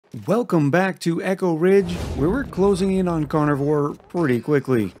Welcome back to Echo Ridge, where we're closing in on Carnivore pretty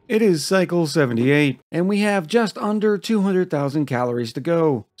quickly. It is cycle 78, and we have just under 200,000 calories to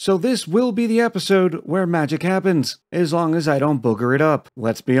go. So this will be the episode where magic happens, as long as I don't booger it up.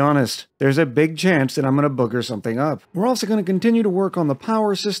 Let's be honest, there's a big chance that I'm going to booger something up. We're also going to continue to work on the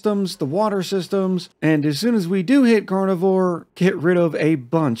power systems, the water systems, and as soon as we do hit Carnivore, get rid of a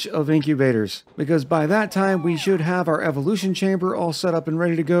bunch of incubators. Because by that time, we should have our evolution chamber all set up and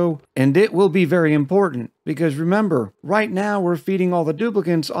ready to go. And it will be very important, because remember, right now we're feeding all the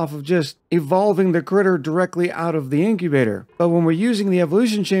duplicants off of just evolving the critter directly out of the incubator. But when we're using the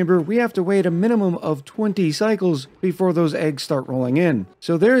evolution chamber, we have to wait a minimum of 20 cycles before those eggs start rolling in.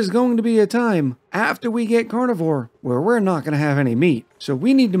 So there is going to be a time after we get Carnivore where we're not going to have any meat. So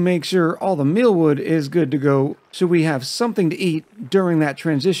we need to make sure all the mealwood is good to go so we have something to eat during that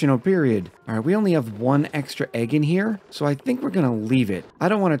transitional period. Alright, we only have one extra egg in here, so I think we're going to leave it. I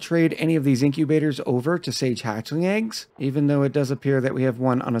don't want to trade any of these incubators over to sage hatchling eggs, even though it does appear that we have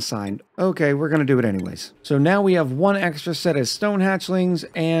one unassigned. Okay, we're going to do it anyways. So now we have one extra set as stone hatchlings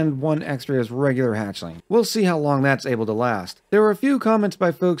and one extra as regular hatchling. We'll see how long that's able to last. There were a few comments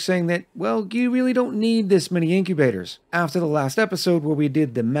by folks saying that, well, you really don't need this many incubators after the last episode where we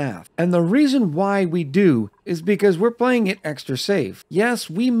did the math. And the reason why we do is because we're playing it extra safe. Yes,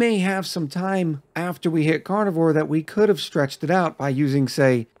 we may have some time after we hit Carnivore that we could have stretched it out by using,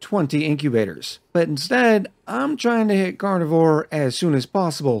 say, 20 incubators. But instead, I'm trying to hit Carnivore as soon as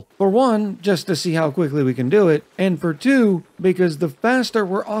possible. For one, just to see how quickly we can do it, and for two, because the faster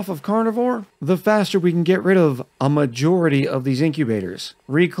we're off of Carnivore, the faster we can get rid of a majority of these incubators,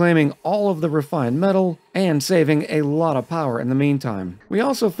 reclaiming all of the refined metal and saving a lot of power in the meantime. We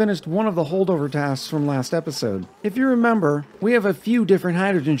also finished one of the holdover tasks from last episode. If you remember, we have a few different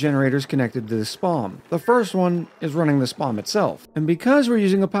hydrogen generators connected to the SPAWM. The first one is running the SPAWM itself, and because we're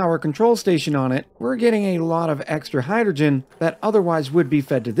using a power control station on it, we're getting a lot of extra hydrogen that otherwise would be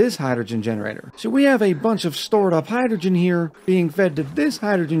fed to this hydrogen generator. So we have a bunch of stored up hydrogen here being fed to this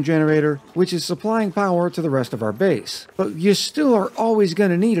hydrogen generator, which is supplying power to the rest of our base. But you still are always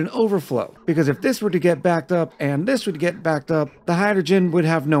going to need an overflow, because if this were to get backed up and this would get backed up, the hydrogen would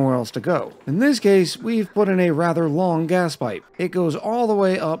have nowhere else to go. In this case, we've put in a rather long gas pipe. It goes all the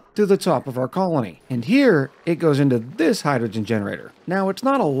way up to the top of our colony. And here, it goes into this hydrogen generator. Now, it's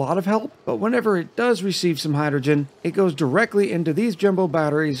not a lot of help, but whenever it does receive some hydrogen, it goes directly into these jumbo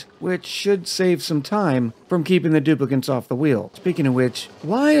batteries, which should save some time from keeping the duplicants off the wheel. Speaking of which,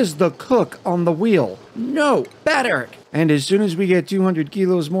 why is the cook on the wheel? No, better! And as soon as we get 200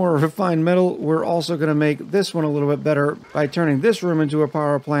 kilos more of refined metal, we're also going to make this one a little bit better by turning this room into a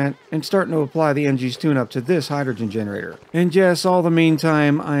power plant and starting to apply the NG's tune-up to this hydrogen generator. And yes, all the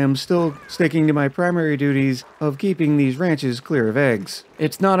meantime, I am still sticking to my primary duties of keeping these ranches clear of eggs.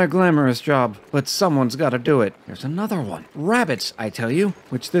 It's not a glamorous job, but someone's got to do it. There's another one. Rabbits, I tell you.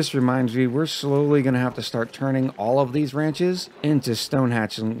 Which this reminds me, we're slowly going to have to start turning all of these ranches into stone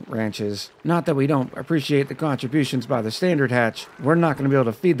hatching ranches. Not that we don't appreciate the contributions by the standard hatch. We're not going to be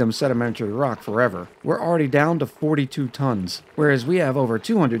able to feed them sedimentary rock forever. We're already down to 42 tons, whereas we have over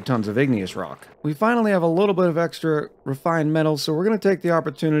 200 tons of igneous rock. We finally have a little bit of extra refined metal, so we're going to take the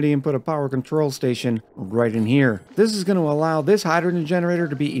opportunity and put a power control station right in here. This is going to allow this hydrogen generator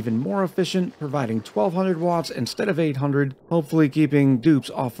to be even more efficient, providing 1200 watts instead of 800, hopefully keeping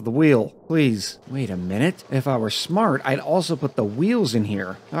dupes off of the wheel. Please, wait a minute. If I were smart, I'd also put the wheels in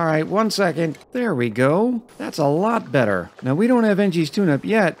here. Alright, 1 second. There we go. That's a lot better. Now, we don't have NG's tune-up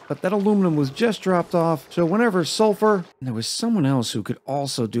yet, but that aluminum was just dropped off, so whenever sulfur... There was someone else who could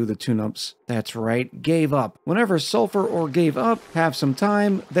also do the tune-ups. That's right, gave up. Whenever sulfur or gave up have some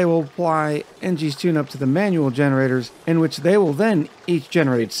time, they will apply NG's tune-up to the manual generators, in which they will then each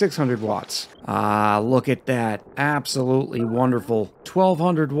generate 600 watts. Ah, look at that. Absolutely wonderful.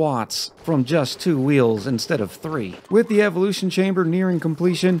 1200 watts from just 2 wheels instead of 3. With the evolution chamber nearing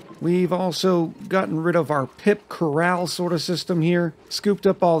completion, we've also gotten rid of our pip corral sort of system here, scooped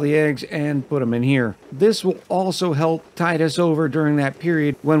up all the eggs and put them in here. This will also help tide us over during that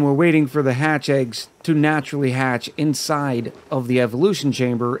period when we're waiting for the hatch eggs to naturally hatch inside of the evolution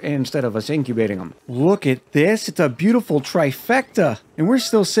chamber instead of us incubating them. Look at this. It's a beautiful trifecta. And we're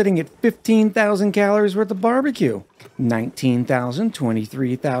still sitting at 15,000 calories worth of barbecue. 19,000,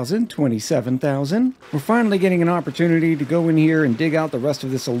 23,000, 27,000. We're finally getting an opportunity to go in here and dig out the rest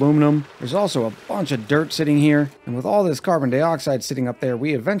of this aluminum. There's also a bunch of dirt sitting here, and with all this carbon dioxide sitting up there,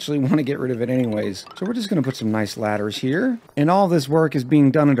 we eventually want to get rid of it anyways. So we're just going to put some nice ladders here. And all this work is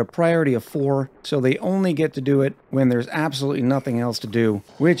being done at a priority of 4, so they only get to do it when there's absolutely nothing else to do,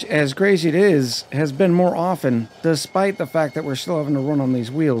 which, as crazy it is, has been more often, despite the fact that we're still having to run on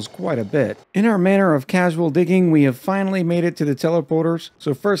these wheels quite a bit. In our manner of casual digging, we have finally made it to the teleporters.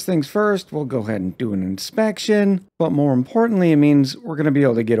 So first things first, we'll go ahead and do an inspection. But more importantly, it means we're going to be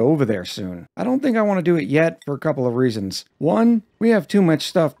able to get over there soon. I don't think I want to do it yet for a couple of reasons. One, we have too much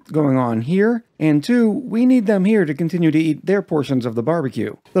stuff going on here. And 2, we need them here to continue to eat their portions of the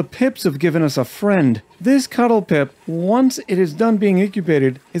barbecue. The pips have given us a friend. This cuddle pip, once it is done being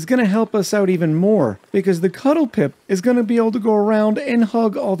incubated, is going to help us out even more, because the cuddle pip is going to be able to go around and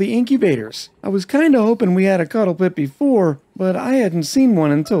hug all the incubators. I was kind of hoping we had a cuddle pip before, but I hadn't seen one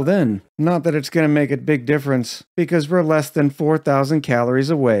until then. Not that it's going to make a big difference, because we're less than 4,000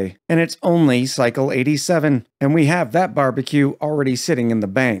 calories away, and it's only cycle 87, and we have that barbecue already sitting in the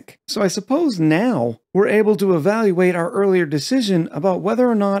bank. So I suppose now we're able to evaluate our earlier decision about whether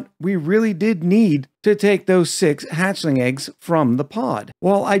or not we really did need to take those 6 hatchling eggs from the pod.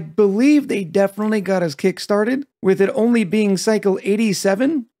 While I believe they definitely got us kick-started, with it only being cycle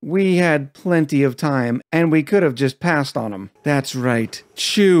 87, we had plenty of time, and we could have just passed on them. That's right.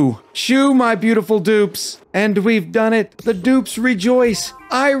 Chew. Chew, my beautiful dupes. And we've done it. The dupes rejoice.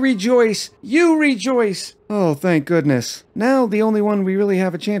 I rejoice. You rejoice. Oh, thank goodness. Now the only one we really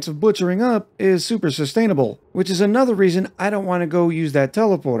have a chance of butchering up is Super Sustainable, which is another reason I don't want to go use that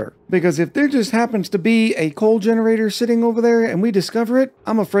teleporter. Because if there just happens to be a coal generator sitting over there and we discover it,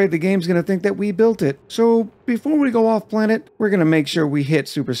 I'm afraid the game's going to think that we built it. So before we go off planet, we're going to make sure we hit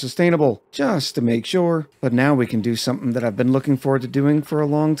Super Sustainable, just to make sure. But now we can do something that I've been looking forward to doing for a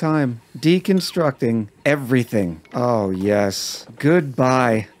long time. Deconstructing everything. Oh yes.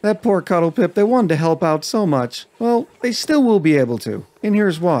 Goodbye. That poor Cuddle Pip, they wanted to help out so much. Well, they still will be able to. And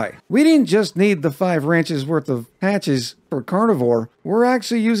here's why. We didn't just need the 5 ranches worth of hatches for carnivore, we're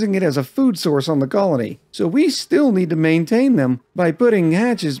actually using it as a food source on the colony. So we still need to maintain them by putting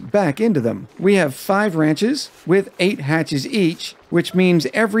hatches back into them. We have 5 ranches with 8 hatches each, which means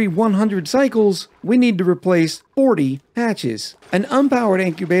every 100 cycles, we need to replace 40 hatches. An unpowered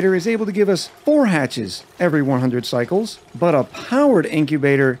incubator is able to give us 4 hatches every 100 cycles, but a powered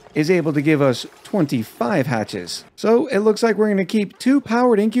incubator is able to give us 25 hatches. So it looks like we're going to keep 2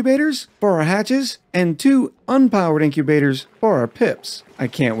 powered incubators for our hatches and 2 unpowered incubators for our pips. I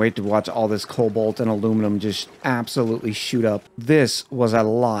can't wait to watch all this cobalt and aluminum just absolutely shoot up. This was a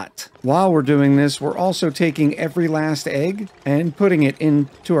lot. While we're doing this, we're also taking every last egg and putting it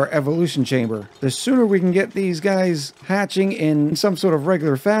into our evolution chamber. The sooner we can get these guys hatching in some sort of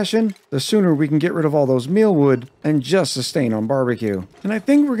regular fashion, the sooner we can get rid of all those mealwood and just sustain on barbecue. And I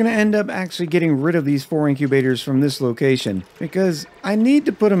think we're going to end up actually getting rid of these 4 incubators from this location, because I need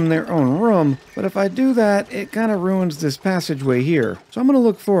to put them in their own room, but if I do that, it kind of ruins this passageway here. So I'm going to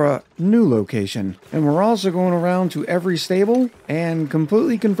look for a new location. And we're also going around to every stable and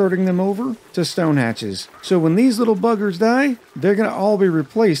completely converting them over to stone hatches. So when these little buggers die, they're going to all be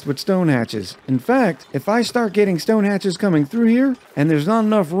replaced with stone hatches. In fact, if I start getting stone hatches coming through here and there's not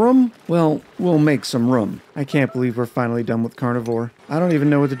enough room, well, we'll make some room. I can't believe we're finally done with carnivore. I don't even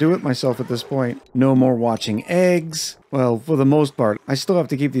know what to do with myself at this point. No more watching eggs. Well, for the most part, I still have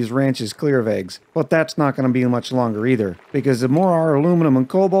to keep these ranches clear of eggs, but that's not going to be much longer either, because the more our aluminum and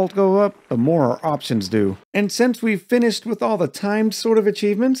cobalt go up, the more our options do. And since we've finished with all the timed sort of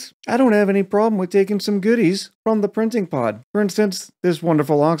achievements, I don't have any problem with taking some goodies from the printing pod. For instance, this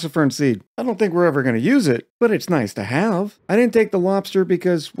wonderful oxyfern seed. I don't think we're ever going to use it, but it's nice to have. I didn't take the lobster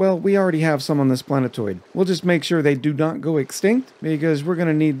because, well, we already have some on this planetoid. We'll just make sure they do not go extinct, because we're going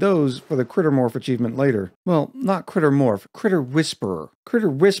to need those for the Critter Morph achievement later. Well, not Critter Morph, Critter Whisperer. Critter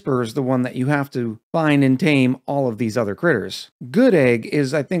Whisperer is the one that you have to find and tame all of these other critters. Good Egg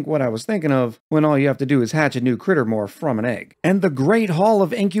is, I think, what I was thinking of when all you have to do is hatch a new critter morph from an egg. And the Great Hall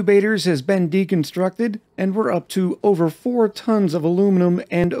of Incubators has been deconstructed, and we're up to over 4 tons of aluminum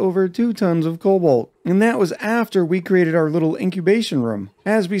and over 2 tons of cobalt. And that was after we created our little incubation room.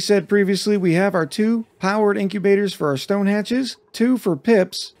 As we said previously, we have our 2 powered incubators for our stone hatches, 2 for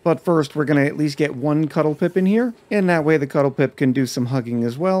pips, but first we're going to at least get 1 cuddle pip in here, and that way the cuddle pip can do some hugging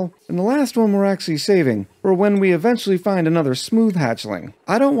as well. And the last one we're actually saving for when we eventually find another smooth hatchling.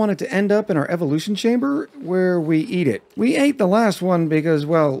 I don't want it to end up in our evolution chamber where we eat it. We ate the last one because,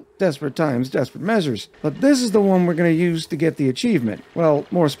 well, desperate times, desperate measures. But this is the one we're going to use to get the achievement. Well,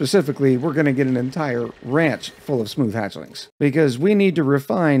 more specifically, we're going to get an entire ranch full of smooth hatchlings, because we need to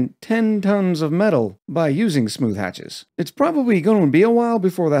refine 10 tons of metal by using smooth hatches. It's probably going to be a while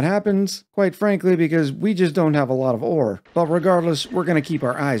before that happens, quite frankly, because we just don't have a lot of ore. But regardless, we're going to keep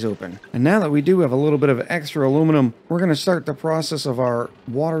our eyes open. And now that we do have a little bit of extra aluminum, we're going to start the process of our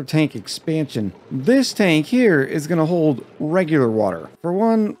water tank expansion. This tank here is going to hold regular water. For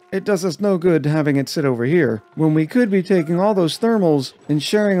one, it does us no good having it sit over here, when we could be taking all those thermals and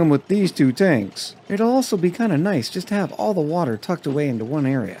sharing them with these 2 tanks. It'll also be kind of nice just to have all the water tucked away into one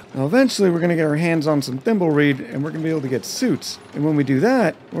area. Now eventually we're going to get our hands on some thimbleweed and we're going to be able to get suits. And when we do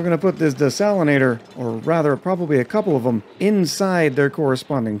that, we're going to put this desalinator, or rather probably a couple of them, inside their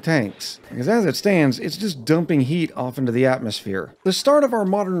corresponding tanks. Because as it stands, it's just dumping heat off into the atmosphere. The start of our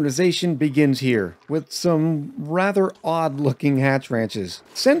modernization begins here, with some rather odd looking hatch ranches.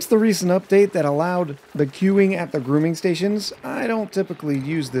 Since the recent update that allowed the queuing at the grooming stations, I don't typically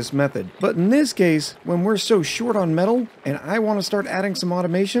use this method. But in this case, when we're so short on metal and I want to start adding some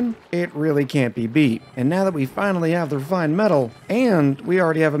automation, it really can't be beat. And now that we finally have the refined metal and we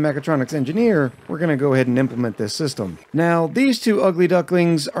already have a mechatronics engineer, we're going to go ahead and implement this system. Now, these 2 ugly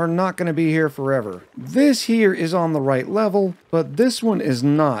ducklings are not going to be here forever. This here is on the right level, but this one is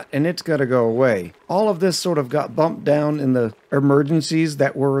not, and it's got to go away. All of this sort of got bumped down in the emergencies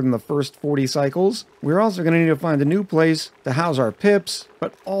that were in the first 40 cycles. We're also going to need to find a new place to house our pips,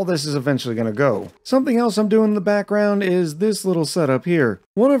 but all this is eventually going to go. Something else I'm doing in the background is this little setup here.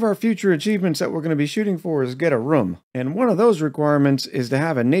 One of our future achievements that we're going to be shooting for is get a room, and one of those requirements is to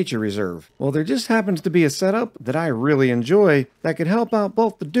have a nature reserve. Well, there just happens to be a setup that I really enjoy that could help out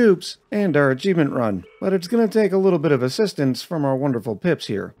both the dupes and our achievement run, but it's going to take a little bit of assistance from our wonderful pips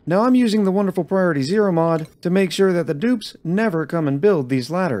here. Now I'm using the wonderful Priority Zero mod to make sure that the dupes never come and build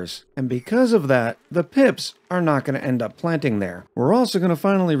these ladders, and because of that, the pips are not going to end up planting there. We're also going to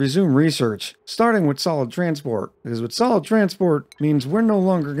finally resume research, starting with solid transport, because with solid transport means we're no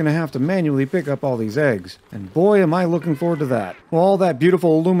longer going to have to manually pick up all these eggs, and boy am I looking forward to that. Well, all that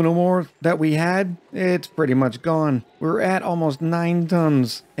beautiful aluminum ore that we had, it's pretty much gone. We're at almost 9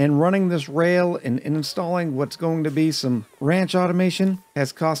 tons, and running this rail and installing what's going to be some ranch automation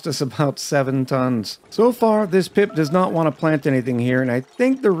has cost us about 7 tons. So far, this pip does not want to plant anything here, and I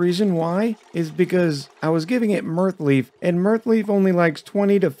think the reason why is because I was giving it mirth leaf, and mirth leaf only likes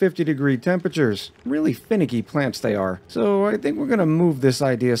 20 to 50 degree temperatures. Really finicky plants they are. So I think we're going to move this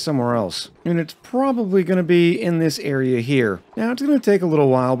idea somewhere else. And it's probably going to be in this area here. Now it's going to take a little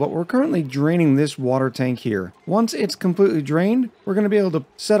while, but we're currently draining this water tank here. Once it's completely drained, we're going to be able to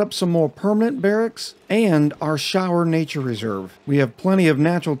set up some more permanent barracks and our shower nature reserve. We have plenty of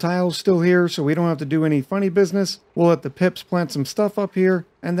natural tiles still here, so we don't have to do any funny business. We'll let the pips plant some stuff up here,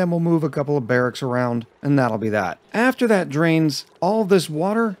 and then we'll move a couple of barracks around, and that'll be that. After that drains, all of this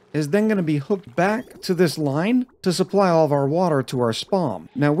water is then going to be hooked back to this line to supply all of our water to our spawn.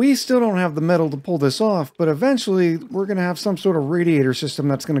 Now, we still don't have the metal to pull this off, but eventually we're going to have some sort of radiator system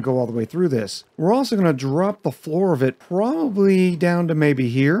that's going to go all the way through this. We're also going to drop the floor of it probably down to maybe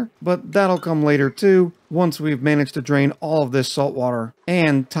here, but that'll come later too, once we've managed to drain all of this salt water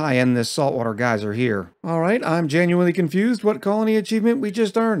and tie in this saltwater geyser here. Alright, I'm genuinely confused what colony achievement we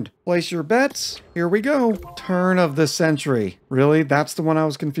just earned. Place your bets. Here we go. Turn of the century. Really? That's the one I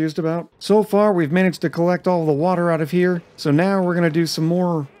was confused about? So far, we've managed to collect all the water out of here. So now we're going to do some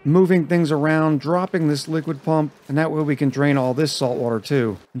more moving things around, dropping this liquid pump, and that way we can drain all this salt water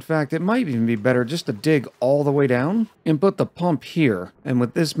too. In fact, it might even be better just to dig all the way down and put the pump here. And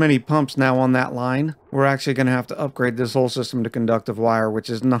with this many pumps now on that line, we're actually going to have to upgrade this whole system to conductive wire, which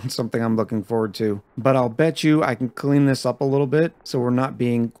is not something I'm looking forward to. But I'll bet you I can clean this up a little bit so we're not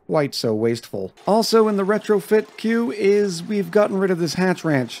being quite so wasteful. Also in the retrofit queue is we've gotten rid of this hatch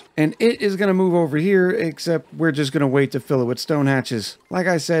ranch, and it is going to move over here, except we're just going to wait to fill it with stone hatches. Like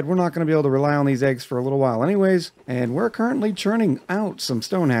I said, we're not going to be able to rely on these eggs for a little while anyways, and we're currently churning out some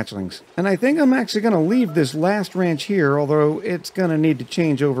stone hatchlings. And I think I'm actually going to leave this last ranch here, although it's going to need to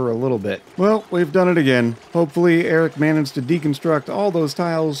change over a little bit. Well, we've done it again. Hopefully Eric managed to deconstruct all those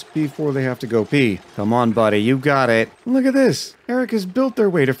tiles before they have to go pee. Come on, buddy, you got it. Look at this. Eric has built their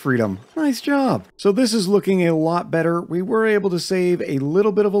way to freedom. Nice job. So this is looking a lot better. We were able to save a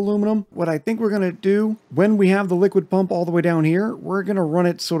little bit of aluminum. What I think we're going to do, when we have the liquid pump all the way down here, we're going to run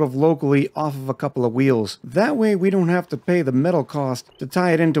it sort of locally off of a couple of wheels. That way we don't have to pay the metal cost to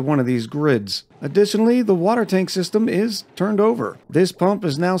tie it into one of these grids. Additionally, the water tank system is turned over. This pump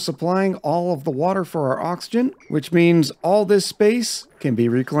is now supplying all of the water for our oxygen, which means all this space can be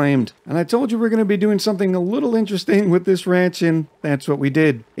reclaimed. And I told you we're going to be doing something a little interesting with this ranch, and that's what we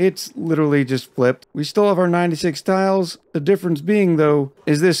did. It's literally just flipped. We still have our 96 tiles. The difference being, though,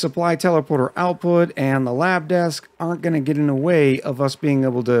 is this supply teleporter output and the lab desk aren't going to get in the way of us being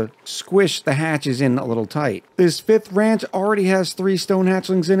able to squish the hatches in a little tight. This fifth ranch already has 3 stone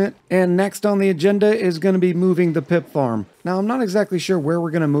hatchlings in it, and next on the agenda is going to be moving the pip farm. Now, I'm not exactly sure where we're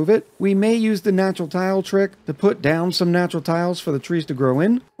going to move it. We may use the natural tile trick to put down some natural tiles for the trees to grow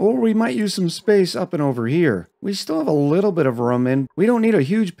in, or we might use some space up and over here. We still have a little bit of room, and we don't need a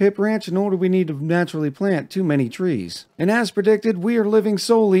huge pip ranch, nor do we need to naturally plant too many trees. And as predicted, we are living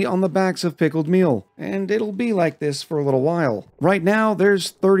solely on the backs of pickled meal, and it'll be like this for a little while. Right now, there's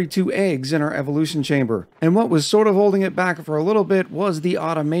 32 eggs in our evolution chamber, and what was sort of holding it back for a little bit was the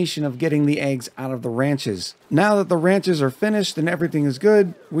automation of getting the eggs out of the ranches. Now that the ranches are finished and everything is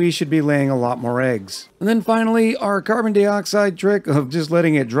good, we should be laying a lot more eggs. And then finally, our carbon dioxide trick of just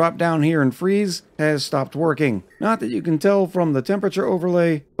letting it drop down here and freeze has stopped working. Not that you can tell from the temperature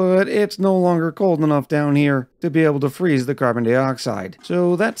overlay, but it's no longer cold enough down here to be able to freeze the carbon dioxide.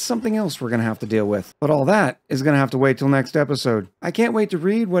 So that's something else we're going to have to deal with. But all that is going to have to wait till next episode. I can't wait to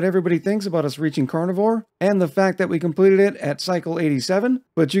read what everybody thinks about us reaching carnivore and the fact that we completed it at cycle 87,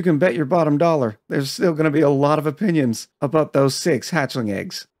 but you can bet your bottom dollar there's still going to be a lot of opinions about those 6 hatchling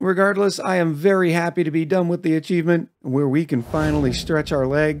eggs. Regardless, I am very happy to be done with the achievement where we can finally stretch our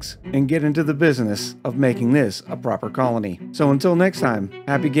legs and get into the business of making this a proper colony. So until next time,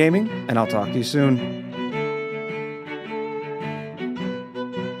 happy gaming, and I'll talk to you soon.